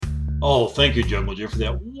Oh, thank you, Jungle Jim, for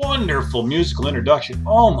that wonderful musical introduction.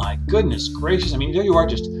 Oh my goodness gracious. I mean, there you are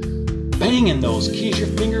just banging those keys. Your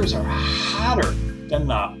fingers are hotter than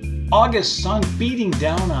the August sun beating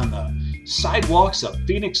down on the sidewalks of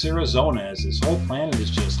Phoenix, Arizona, as this whole planet is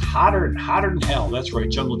just hotter and hotter than hell. That's right,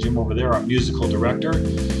 Jungle Jim over there, our musical director,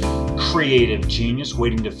 creative genius,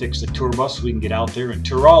 waiting to fix the tour bus so we can get out there and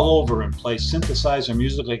tour all over and play synthesizer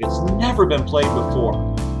music like it's never been played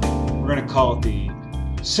before. We're going to call it the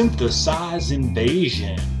Synthesize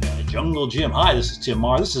Invasion. Jungle Jim. Hi, this is Tim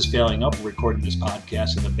Marr. This is Failing Up. We're recording this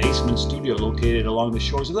podcast in the basement studio located along the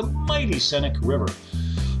shores of the mighty Seneca River,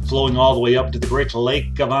 flowing all the way up to the Great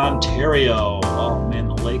Lake of Ontario. Oh man,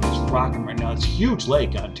 the lake is rocking right now. It's a huge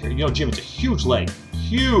lake, Ontario. You know, Jim, it's a huge lake.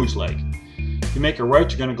 Huge lake. If you make a right,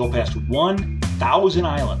 you're going to go past 1,000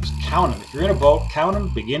 islands. Count them. If you're in a boat, count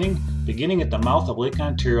them, beginning at the mouth of Lake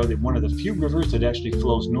Ontario, one of the few rivers that actually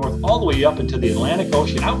flows north all the way up into the Atlantic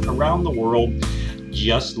Ocean, out and around the world,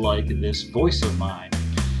 just like this voice of mine.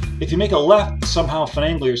 If you make a left, somehow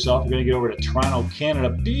finagle yourself, you're going to get over to Toronto, Canada.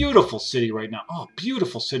 Beautiful city right now. Oh,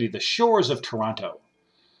 beautiful city. The shores of Toronto.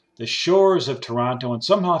 The shores of Toronto. And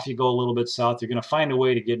somehow if you go a little bit south, you're going to find a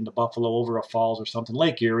way to get into Buffalo over a falls or something.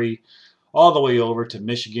 Lake Erie, all the way over to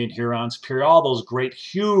Michigan, Huron, Superior, all those great,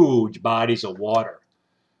 huge bodies of water.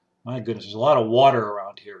 My goodness, there's a lot of water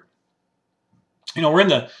around here. You know, we're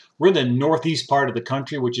in the northeast part of the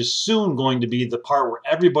country, which is soon going to be the part where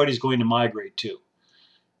everybody's going to migrate to.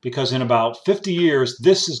 Because in about 50 years,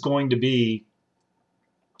 this is going to be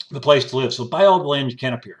the place to live. So buy all the land you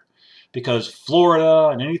can up here. Because Florida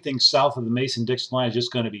and anything south of the Mason-Dixon line is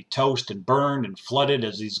just going to be toast and burned and flooded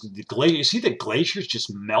as the glaciers. You see the glaciers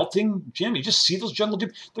just melting? Jim, you just see those jungle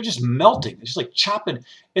dudes? They're just melting. It's just like chopping.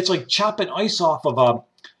 It's like chopping ice off of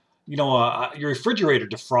your refrigerator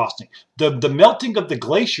defrosting. The melting of the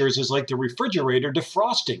glaciers is like the refrigerator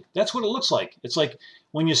defrosting. That's what it looks like. It's like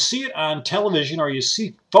when you see it on television or you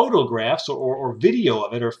see photographs or video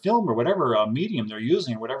of it or film or whatever medium they're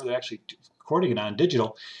using or whatever they're actually recording it on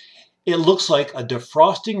digital, it looks like a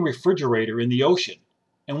defrosting refrigerator in the ocean.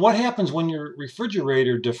 And what happens when your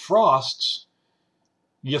refrigerator defrosts?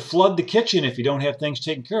 You flood the kitchen if you don't have things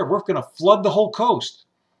taken care of. We're going to flood the whole coast.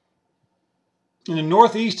 And the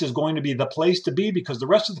Northeast is going to be the place to be because the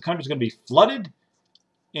rest of the country is going to be flooded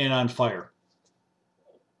and on fire.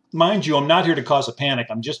 Mind you, I'm not here to cause a panic.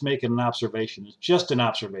 I'm just making an observation. It's just an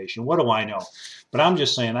observation. What do I know? But I'm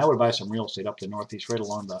just saying I would buy some real estate up the Northeast right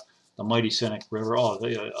along the mighty Seneca River. Oh,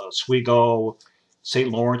 Oswego, St.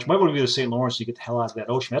 Lawrence. You might want to be to St. Lawrence so you get the hell out of that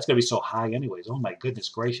ocean. That's going to be so high anyways. Oh, my goodness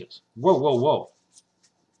gracious. Whoa, whoa, whoa.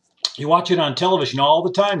 You watch it on television all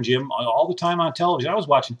the time, Jim. All the time on television. I was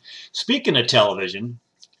watching. Speaking of television,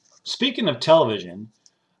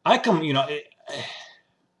 I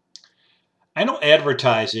know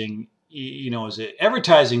advertising.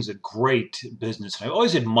 Advertising is a great business. And I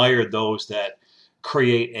always admired those that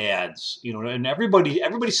create ads. And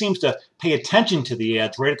everybody seems to pay attention to the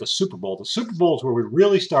ads right at the Super Bowl. The Super Bowl is where we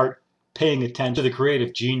really start paying attention to the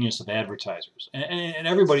creative genius of advertisers. And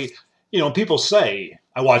everybody. People say,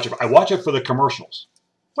 I watch it for the commercials.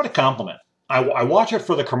 What a compliment. I watch it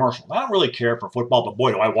for the commercials. I don't really care for football, but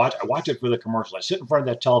boy, do I watch it for the commercials. I sit in front of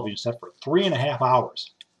that television set for 3.5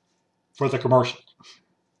 hours for the commercials.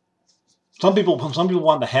 Some people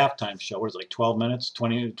want the halftime show. What is it, like 12 minutes,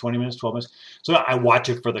 20 minutes, 12 minutes? So I watch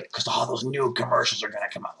it because all those new commercials are going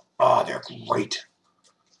to come out. Oh, they're great.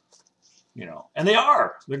 And they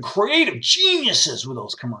are. They're creative geniuses with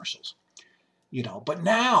those commercials. But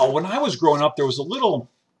now, when I was growing up, there was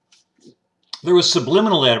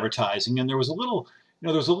subliminal advertising, and there was a little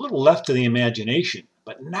left to the imagination.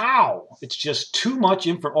 But now it's just too much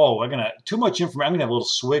info. Too much information. I'm gonna have a little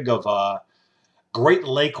swig of Great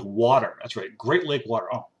Lake water. That's right, Great Lake water.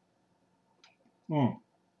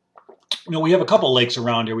 We have a couple lakes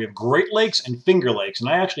around here. We have Great Lakes and Finger Lakes, and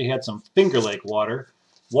I actually had some Finger Lake water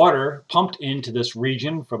pumped into this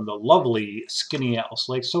region from the lovely Skinny Atlas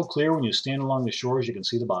Lake. So clear when you stand along the shores, you can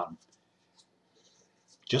see the bottom.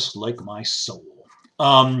 Just like my soul.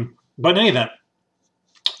 But in any event,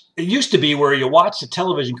 it used to be where you watched a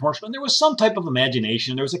television commercial and there was some type of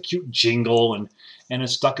imagination. There was a cute jingle and it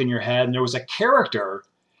stuck in your head. And there was a character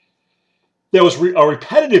that was a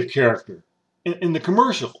repetitive character in the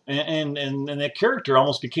commercial. And that character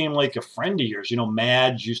almost became like a friend of yours.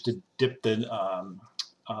 Madge used to dip the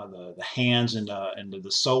hands into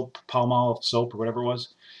the soap, Palmolive soap or whatever it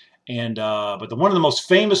was. But one of the most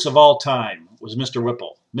famous of all time was Mr.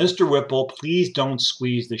 Whipple. Mr. Whipple, please don't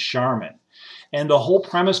squeeze the Charmin. And the whole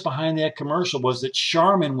premise behind that commercial was that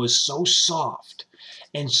Charmin was so soft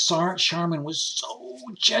and Charmin was so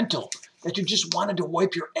gentle that you just wanted to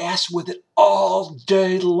wipe your ass with it all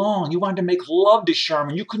day long. You wanted to make love to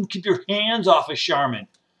Charmin. You couldn't keep your hands off of Charmin.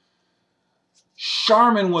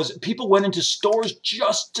 Charmin was, people went into stores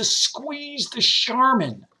just to squeeze the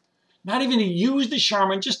Charmin. Not even to use the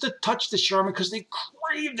Charmin, just to touch the Charmin because they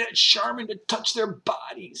craved that Charmin to touch their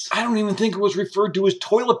bodies. I don't even think it was referred to as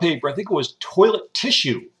toilet paper. I think it was toilet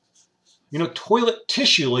tissue. You know, toilet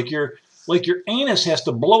tissue, like your anus has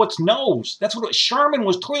to blow its nose. That's what Charmin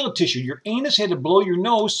was, toilet tissue. Your anus had to blow your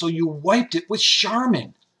nose, so you wiped it with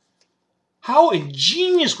Charmin. How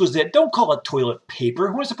ingenious was that? Don't call it toilet paper.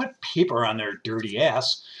 Who wants to put paper on their dirty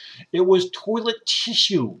ass? It was toilet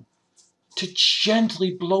tissue to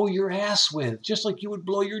gently blow your ass with, just like you would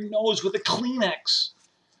blow your nose with a Kleenex.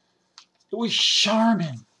 It was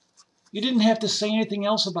Charmin. You didn't have to say anything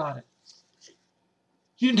else about it.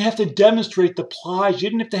 You didn't have to demonstrate the plies. You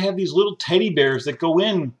didn't have to have these little teddy bears that go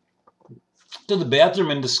in to the bathroom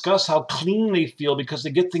and discuss how clean they feel because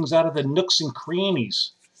they get things out of the nooks and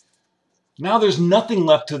crannies. Now there's nothing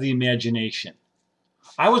left to the imagination.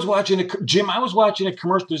 I was watching a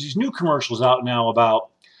commercial. There's these new commercials out now about,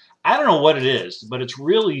 I don't know what it is, but it's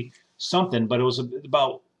really something. But it was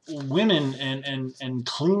about women and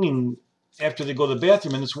cleaning after they go to the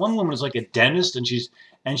bathroom. And this one woman is like a dentist, and she's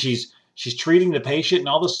treating the patient, and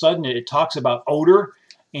all of a sudden it talks about odor,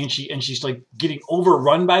 and she's like getting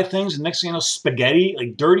overrun by things. And next thing you know, spaghetti,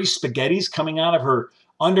 like dirty spaghetti's coming out of her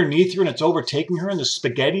underneath her, and it's overtaking her. And the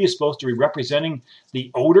spaghetti is supposed to be representing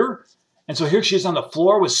the odor. And so here she is on the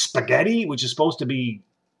floor with spaghetti, which is supposed to be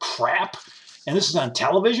crap. And this is on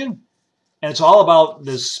television, and it's all about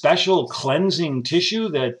this special cleansing tissue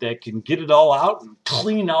that can get it all out and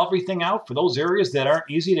clean everything out for those areas that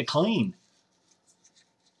aren't easy to clean.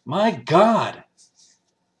 My God.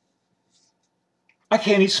 I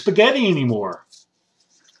can't eat spaghetti anymore.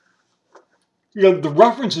 You know, the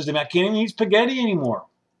references to me, I can't even eat spaghetti anymore.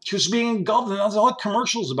 She was being engulfed, and that's all the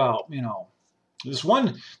commercial's about, you know. There's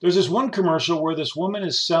this one commercial where this woman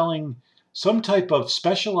is selling some type of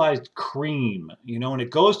specialized cream, you know, and it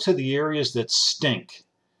goes to the areas that stink.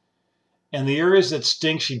 And the areas that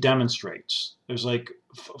stink, she demonstrates. There's like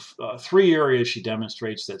 3 areas she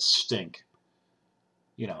demonstrates that stink,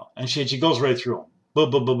 you know, and she goes right through them.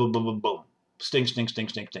 Boom, boom, boom, boom, boom, boom, boom. Stink, stink, stink,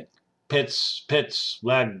 stink, stink. Pits,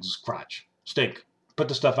 legs, crotch. Stink. Put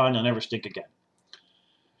the stuff on, you'll never stink again.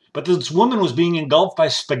 But this woman was being engulfed by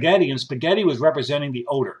spaghetti, and spaghetti was representing the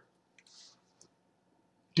odor.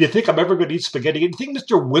 Do you think I'm ever going to eat spaghetti? Do you think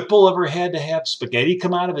Mr. Whipple ever had to have spaghetti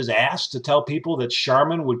come out of his ass to tell people that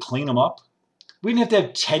Charmin would clean them up? We didn't have to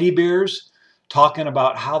have teddy bears talking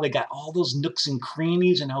about how they got all those nooks and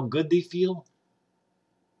crannies and how good they feel.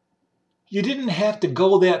 You didn't have to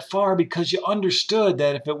go that far because you understood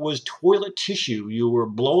that if it was toilet tissue, you were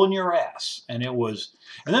blowing your ass. And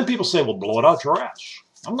then people say, well, blow it out your ass.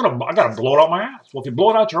 I got to blow it out my ass. Well, if you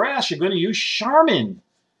blow it out your ass, you're going to use Charmin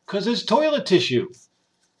because it's toilet tissue.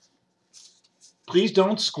 Please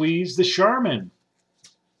don't squeeze the Charmin.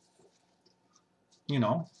 You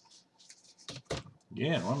know.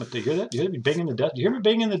 Yeah, well, do you hear that? Do you hear me banging the desk? Do you hear me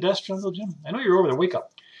banging the desk, Jungle Jim? I know you're over there. Wake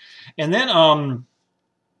up. And then,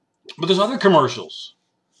 but there's other commercials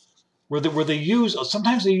where they use,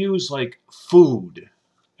 sometimes they use like food.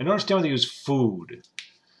 I don't understand why they use food.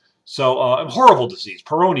 So, horrible disease,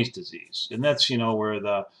 Peyronies disease. And that's, you know, where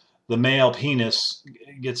the male penis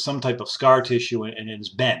gets some type of scar tissue and it's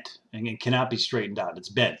bent and it cannot be straightened out. It's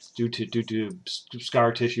bent due to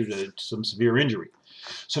scar tissue to some severe injury.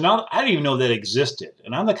 So now I didn't even know that existed.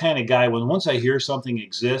 And I'm the kind of guy when once I hear something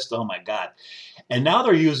exists, oh my God. And now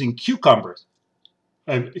they're using cucumbers.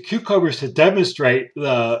 Cucumbers to demonstrate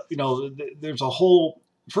there's a whole,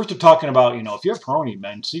 first they're talking about, you know, if you have Peyronies,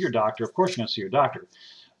 man, see your doctor. Of course you're going to see your doctor.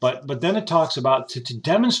 But then it talks about to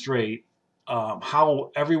demonstrate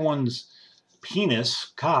how everyone's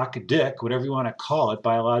penis, cock, dick, whatever you want to call it,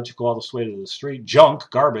 biological all the way to the street, junk,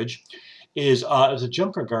 garbage, is it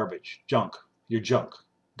junk or garbage? Junk. Your junk.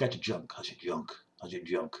 Got your junk. How's your junk? How's your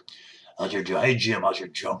junk? How's your junk? Hey, Jim, how's your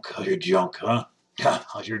junk? How's your junk, huh?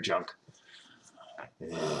 How's your junk?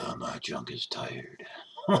 My junk is tired.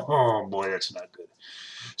 Oh, boy, that's not good.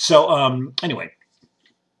 So, anyway,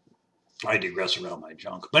 I digress around my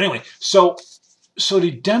junk. But anyway, so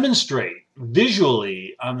to demonstrate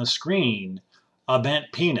visually on the screen a bent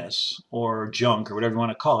penis or junk or whatever you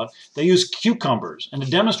want to call it, they use cucumbers. And to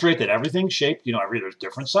demonstrate that everything's shaped, you know, there's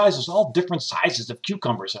different sizes, all different sizes of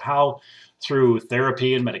cucumbers, and how through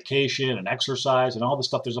therapy and medication and exercise and all this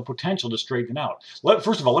stuff, there's a potential to straighten out.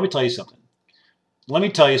 First of all, let me tell you something. Let me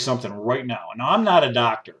tell you something right now. Now, I'm not a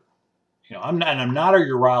doctor. You know, I'm not a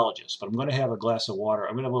urologist, but I'm going to have a glass of water.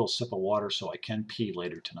 I'm going to have a little sip of water so I can pee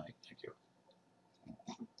later tonight. Thank you.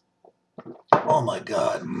 Oh my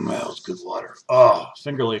God, that was good water. Oh,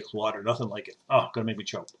 Finger Lake water, nothing like it. Oh, gonna make me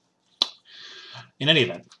choke. In any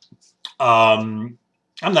event, I'm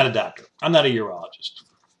not a doctor. I'm not a urologist.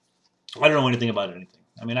 I don't know anything about anything.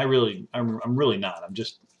 I mean, I'm really not. I'm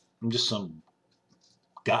just some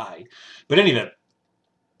guy. But anyway,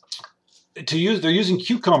 they're using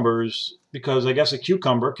cucumbers because I guess a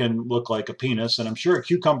cucumber can look like a penis, and I'm sure a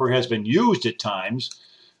cucumber has been used at times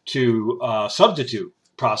to substitute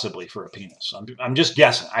possibly for a penis. I'm just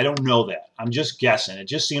guessing. I don't know that. I'm just guessing. It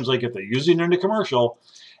just seems like if they're using it in a commercial,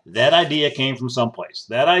 that idea came from someplace.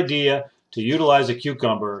 That idea to utilize a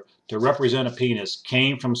cucumber to represent a penis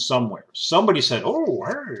came from somewhere. Somebody said, oh,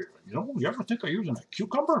 hey, you ever think of using a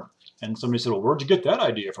cucumber? And somebody said, well, where'd you get that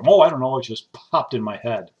idea from? Oh, I don't know. It just popped in my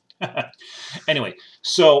head. Anyway,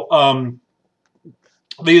 so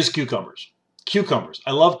they use cucumbers. Cucumbers.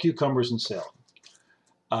 I love cucumbers in salad.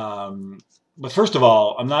 But first of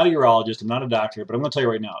all, I'm not a urologist, I'm not a doctor, but I'm going to tell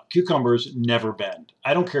you right now, cucumbers never bend.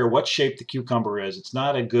 I don't care what shape the cucumber is. It's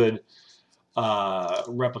not a good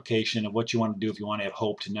replication of what you want to do if you want to have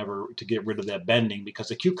hope to get rid of that bending, because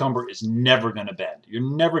the cucumber is never going to bend.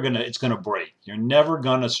 It's going to break. You're never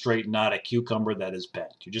going to straighten out a cucumber that is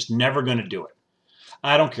bent. You're just never going to do it.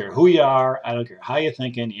 I don't care who you are. I don't care how you're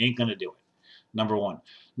thinking. You ain't going to do it. Number one.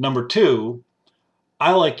 Number two,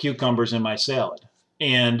 I like cucumbers in my salad.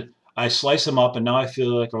 And I slice them up, and now I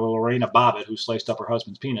feel like a Lorena Bobitt who sliced up her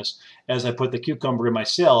husband's penis as I put the cucumber in my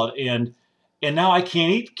salad. And now I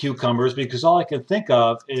can't eat cucumbers because all I can think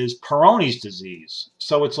of is Peyronies disease.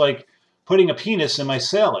 So it's like putting a penis in my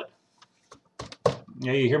salad.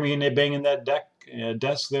 Yeah, you hear me in there banging that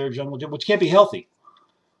desk there, Jungle Jim, which can't be healthy.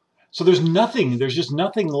 So there's just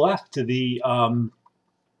nothing left to the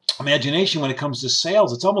imagination when it comes to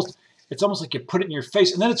sales. It's almost like you put it in your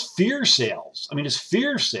face, and then it's fear sales. I mean, it's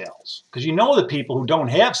fear sales because the people who don't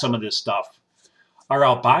have some of this stuff are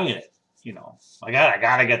out buying it. I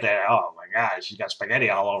gotta get that. Oh my God, she's got spaghetti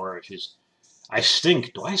all over her. I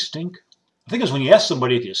stink. Do I stink? I think it's when you ask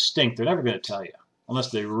somebody if you stink, they're never going to tell you unless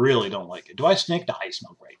they really don't like it. Do I stink? Nah, you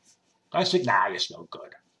smell great. Do I stink? Nah, you smell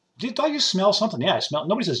good. Do you smell something? Yeah, I smell.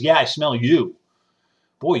 Nobody says, yeah, I smell you.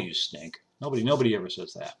 Boy, you stink. Nobody ever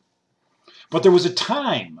says that. But there was a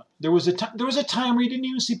time where you didn't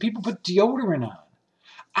even see people put deodorant on.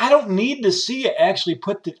 I don't need to see you actually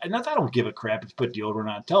put I don't give a crap if you put deodorant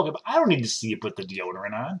on television, but I don't need to see you put the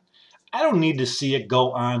deodorant on. I don't need to see it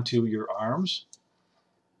go onto your arms.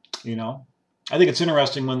 I think it's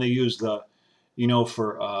interesting when they use for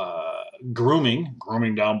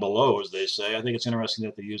grooming down below, as they say. I think it's interesting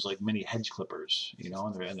that they use like mini hedge clippers, and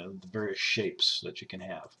the various shapes that you can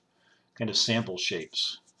have, kind of sample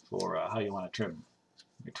shapes for how you want to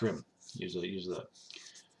trim. Use the.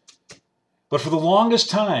 But for the longest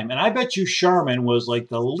time, and I bet you Charmin was like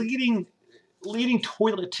the leading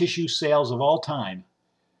toilet tissue sales of all time.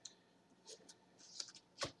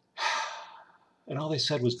 And all they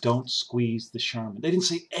said was, don't squeeze the Charmin. They didn't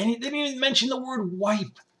say any. They didn't even mention the word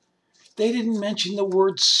wipe. They didn't mention the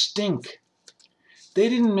word stink. They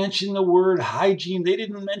didn't mention the word hygiene. They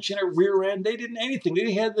didn't mention a rear end. They didn't anything.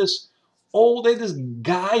 They had this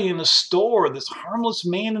guy in the store, this harmless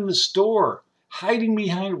man in the store, hiding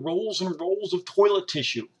behind rolls and rolls of toilet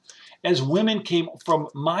tissue as women came from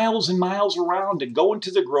miles and miles around to go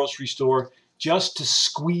into the grocery store just to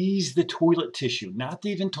squeeze the toilet tissue, not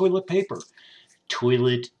even toilet paper.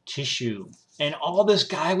 Toilet tissue. And all this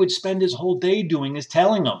guy would spend his whole day doing is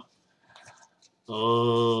telling them,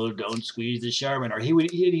 oh, don't squeeze the Charmin. Or he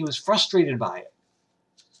was frustrated by it.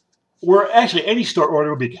 Or actually, any store owner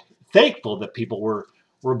would be thankful that people were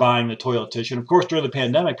buying the toilet tissue. And of course, during the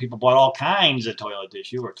pandemic, people bought all kinds of toilet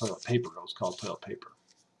tissue, or toilet paper. It was called toilet paper.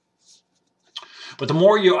 But the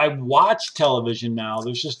more I watch television now,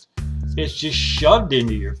 it's just shoved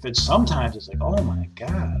into your face. Sometimes it's like, oh my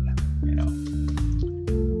God,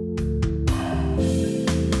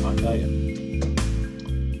 I'll tell you,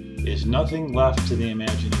 there's nothing left to the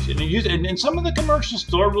imagination. And some of the commercials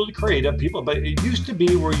still are really creative, but it used to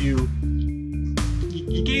be where you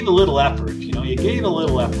gave a little effort. You gave a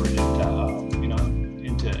little effort into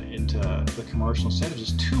the commercial. Instead of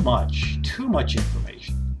just too much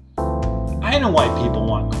information. I know why people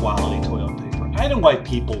want quality toilet paper. I know why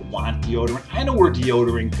people want deodorant. I know where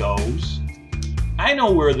deodorant goes. I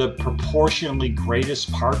know where the proportionally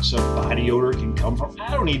greatest parts of body odor can come from.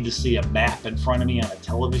 I don't need to see a map in front of me on a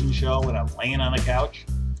television show when I'm laying on the couch,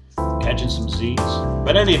 catching some Z's.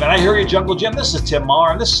 But anyway, I hear you, Jungle Jim. This is Tim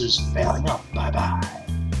Maher, and this is Failing Up. Bye-bye.